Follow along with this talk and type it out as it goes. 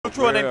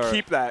control and then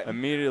keep that.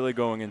 Immediately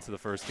going into the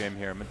first game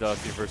here.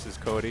 Madasti versus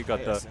Cody.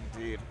 Got the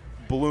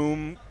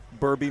Bloom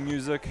Burby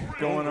music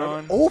going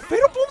on. Oh,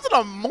 Fatal Blooms in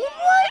the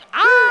moonlight?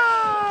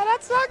 Ah,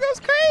 that song goes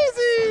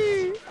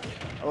crazy.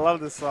 I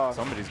love this song.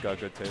 Somebody's got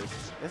good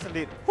taste. Yes,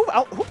 indeed.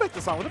 Who picked the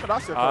song? Was it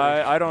Madasti or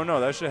Cody? I don't know.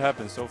 That shit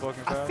happens so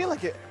fucking fast. I feel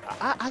like it.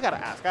 I gotta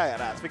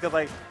ask because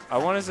like. I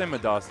want to say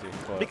Madasti,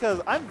 but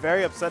because I'm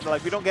very upset that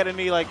like we don't get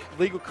any like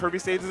legal Kirby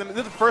stages. And this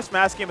is the first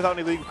Mass game without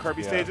any legal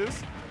Kirby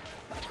stages.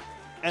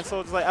 And so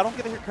it's like I don't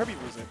get to hear Kirby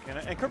music,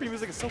 and Kirby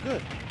music is so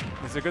good.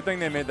 It's a good thing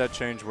they made that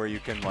change where you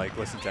can like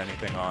listen to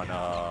anything on.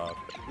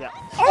 Yeah.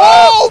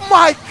 Oh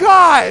my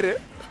God!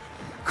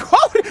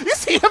 Cody, you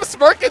see him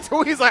smirking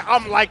too? He's like,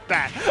 I'm like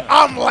that.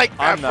 I'm like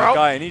that, I'm that bro.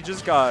 guy, and he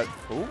just got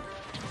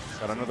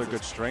another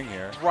good string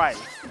here. Right.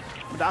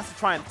 Madasti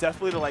trying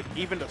desperately to like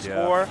even the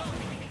score.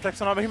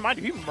 Texting on him.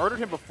 He murdered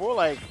him before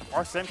like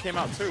Arsene came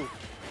out too.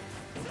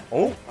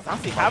 Oh,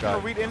 Madasti having to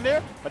read in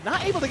there, but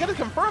not able to get it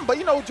confirmed. But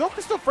you know,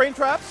 Joker's still frame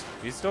traps.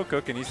 He's still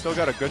cooking. He's still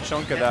got a good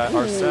chunk of that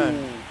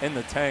Arsene in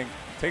the tank.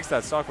 Takes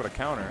that stock with a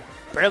counter.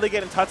 Barely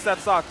getting touched that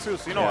stock too,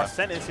 so you know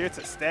Arsene is here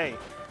to stay.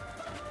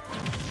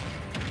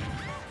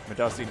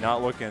 Madasti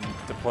not looking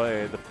to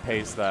play the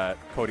pace that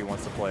Cody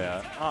wants to play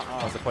at.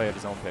 Wants to play at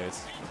his own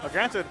pace.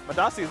 Granted,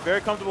 Madasti is very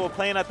comfortable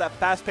playing at that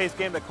fast-paced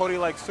game that Cody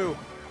likes too.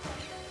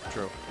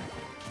 True.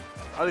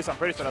 At least I'm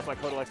pretty sure that's what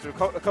Cody likes too.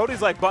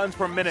 Cody's like buttons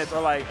per minute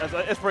are like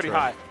it's pretty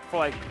high for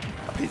like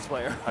a Peach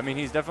player. I mean,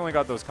 he's definitely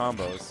got those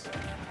combos.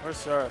 For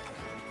sure.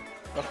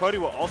 But Cody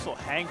will also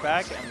hang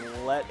back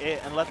and let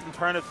them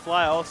turn it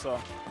fly also.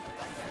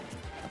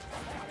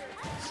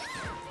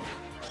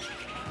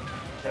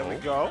 There we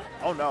go.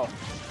 Oh no.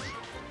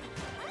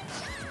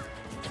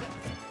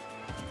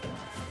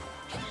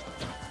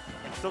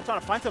 Still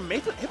trying to find some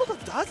mates, able to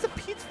dodge the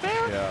Peach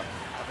fair. Yeah.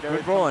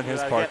 Good roll on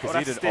his part because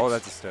he did. Oh,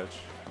 that's a stitch.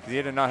 He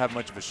did not have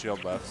much of a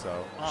shield left,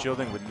 so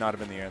shielding would not have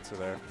been the answer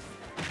there.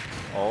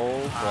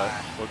 Oh,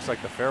 but looks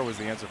like the fair was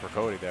the answer for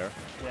Cody there.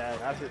 Yeah,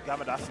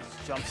 Madasi's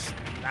jump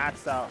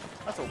snatched out.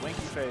 That's a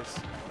winky face.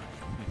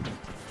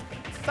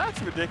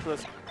 That's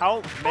ridiculous.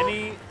 How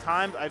many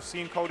times I've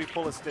seen Cody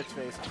pull a stitch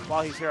face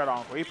while he's here at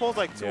Encore. He pulls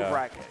like 2 a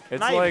bracket.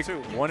 It's not like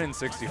even 2. 1 in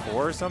 64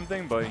 or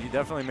something, but he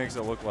definitely makes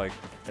it look like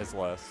it's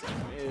less.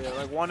 Yeah,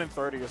 like 1 in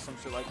 30 or some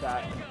shit like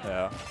that.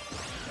 Yeah.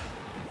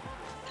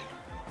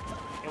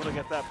 Able to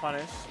get that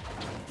punish.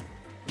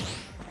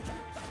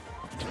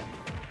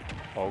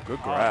 Oh,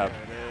 good grab.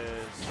 Oh, there it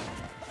is.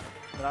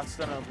 But that's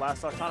gonna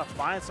last off trying to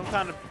find some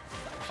kind of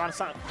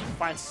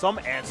find some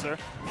answer.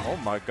 Oh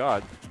my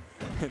God.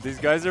 These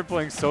guys are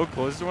playing so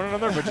close to one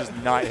another, but just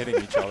not hitting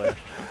each other.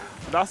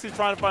 Madasti's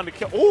trying to find a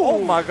kill. Ooh,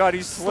 oh my God,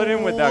 he slid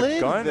in with that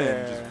gun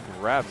and just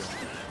grabbed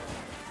him.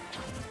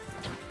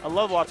 I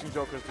love watching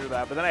Jokers do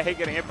that, but then I hate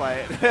getting hit by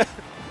it.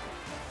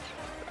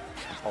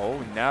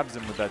 Oh, nabs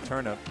him with that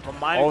turnip.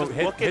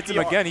 Hits him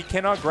again. He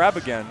cannot grab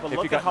again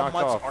if he got knocked off. Look at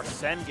how much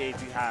Arsene gauge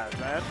he has,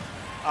 man.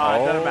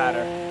 It doesn't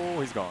matter.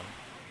 Oh, he's gone.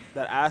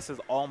 That ass is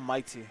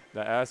almighty.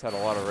 That ass had a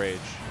lot of rage.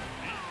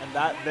 And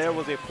that there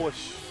was a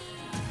push.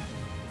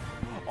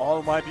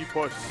 Almighty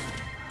push.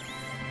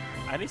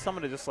 I need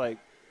someone to just like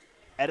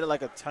edit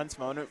like a tense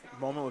moment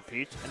with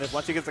Peach, and then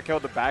once he gets the kill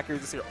with the backer, you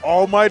just hear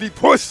almighty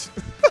push.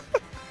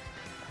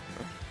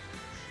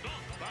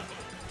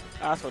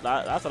 That's what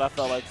I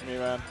felt like to me,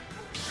 man.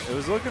 It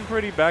was looking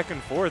pretty back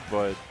and forth,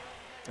 but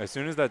as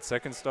soon as that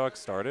second stock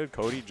started,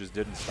 Cody just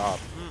didn't stop.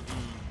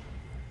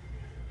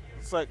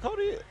 It's like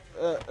Cody.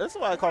 This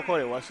is why I call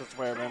Cody a Western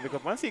player, man.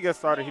 Because once he gets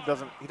started, he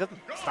doesn't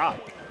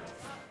stop.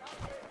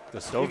 The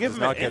stove does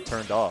not get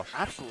turned off.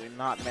 Absolutely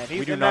not, man.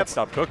 We do not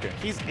stop cooking.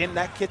 He's in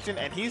that kitchen,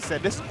 and he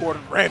said, "This is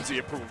Gordon Ramsay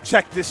approved.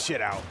 Check this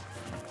shit out."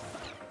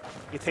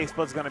 Your taste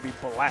bud's gonna be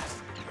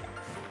blasted.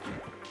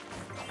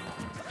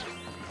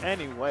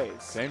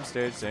 Anyways. Same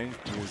stage, same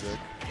music.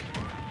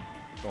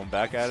 Going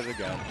back at it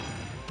again.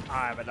 All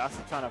right, but that's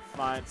trying to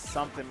find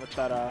something with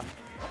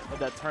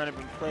that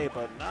tournament play,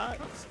 but not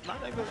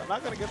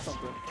gonna get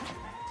something.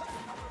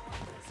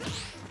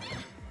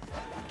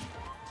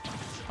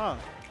 Huh.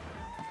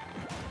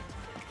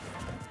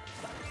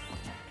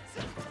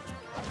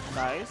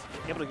 Nice.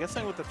 Able to get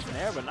something with the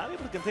snare, but not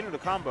able to continue the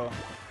combo.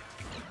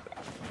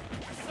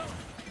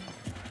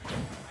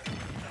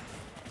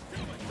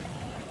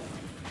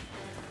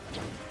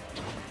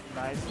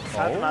 Nice.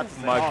 Oh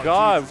my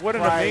God! What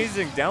an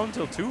amazing down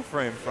till 2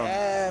 frame from,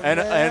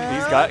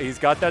 and he's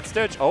got that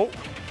stitch. Oh,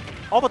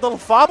 but the little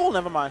fobble.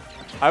 Never mind.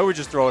 I would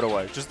just throw it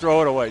away. Just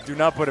throw it away. Do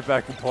not put it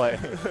back in play.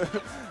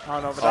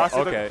 I don't know, but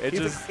okay. He's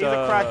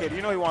a crackhead.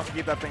 You know he wants to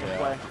keep that thing in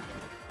play.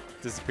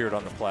 Disappeared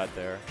on the plat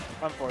there.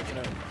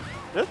 Unfortunate.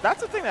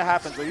 That's the thing that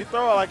happens. When you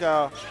throw like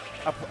a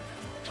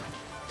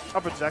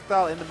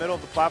projectile in the middle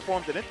of the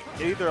platform, then it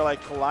either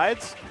like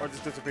collides or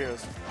just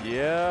disappears.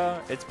 Yeah,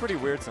 it's pretty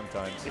weird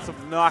sometimes. It's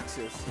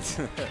obnoxious.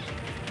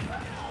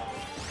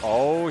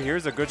 Oh,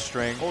 here's a good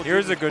string.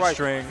 Here's a good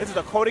string. This is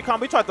a Cody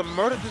combo. He tried to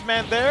murder this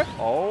man there.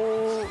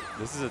 Oh,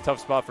 this is a tough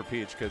spot for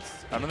Peach because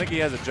I don't think he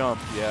has a jump.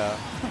 Yeah,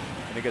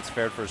 and he gets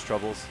spared for his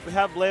troubles. We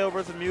have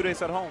layovers and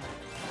mutates at home.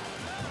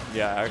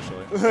 Yeah,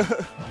 actually.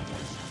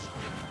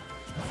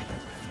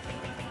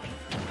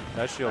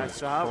 That shield is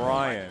crying.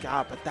 Oh my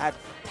god, but that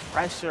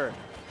pressure.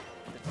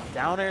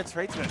 Down air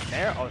straight to the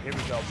nair. Oh, here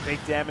we go.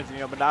 Big damage. You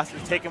know,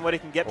 Madasti is taking what he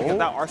can get because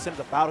that Arsene is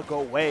about to go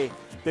away.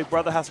 Big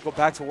brother has to go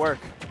back to work.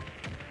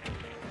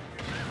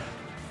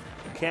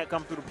 Can't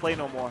come through the play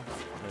no more.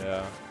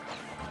 Yeah.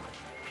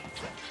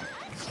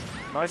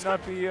 Might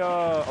not be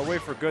a way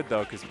for good,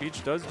 though, because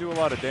Peach does do a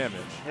lot of damage.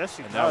 Yes,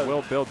 she does. And that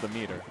will build the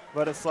meter.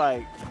 But it's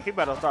like, he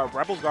better start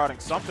Rebels guarding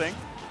something.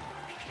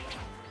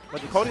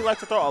 But Cody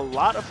likes to throw a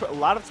lot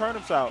of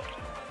turnips out.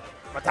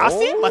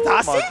 Madasti?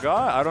 Madasti? Oh, my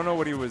God. I don't know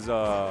what he was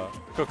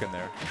cooking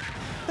there.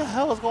 What the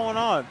hell is going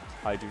on?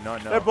 I do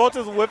not know. They're both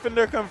just whipping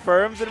their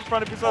confirms in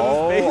front of each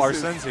other's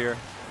faces. Oh, Arsene's here.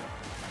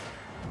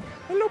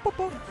 Hello,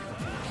 Papa.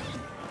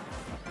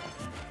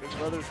 Big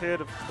brother's here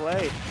to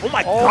play. Oh,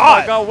 my God. Oh,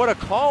 my God. What a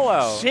call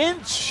out. Shin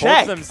check.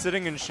 Both of them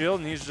sitting in shield,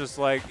 and he's just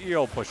like,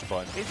 you'll push a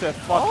button. He said,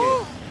 fuck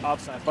it.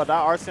 Upside. But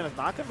that Arsene is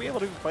not going to be able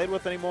to be played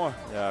with anymore.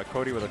 Yeah,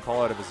 Cody with a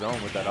call out of his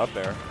own with that up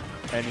there.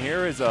 And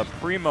here is a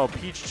primo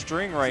Peach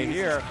string right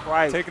here,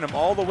 taking him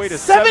all the way to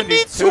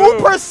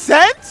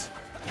 72%?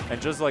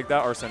 And just like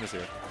that, Arsene is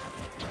here.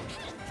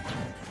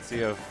 Let's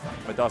see if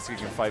Madasti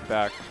can fight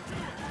back.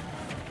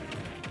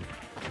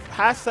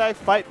 Hashtag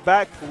fight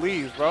back,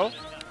 please, bro.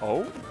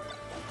 Oh,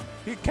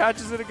 he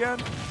catches it again.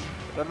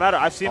 Doesn't matter.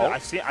 I've seen it.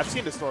 I've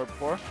seen this story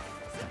before.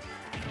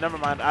 Never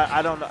mind.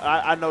 I don't know.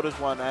 I know this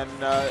one, and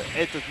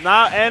it does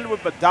not end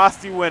with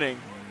Madasti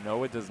winning.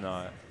 No, it does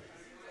not.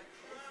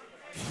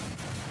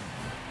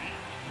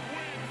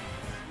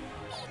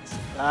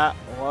 That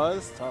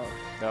was tough.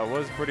 That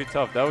was pretty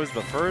tough. That was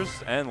the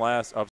first and last upset.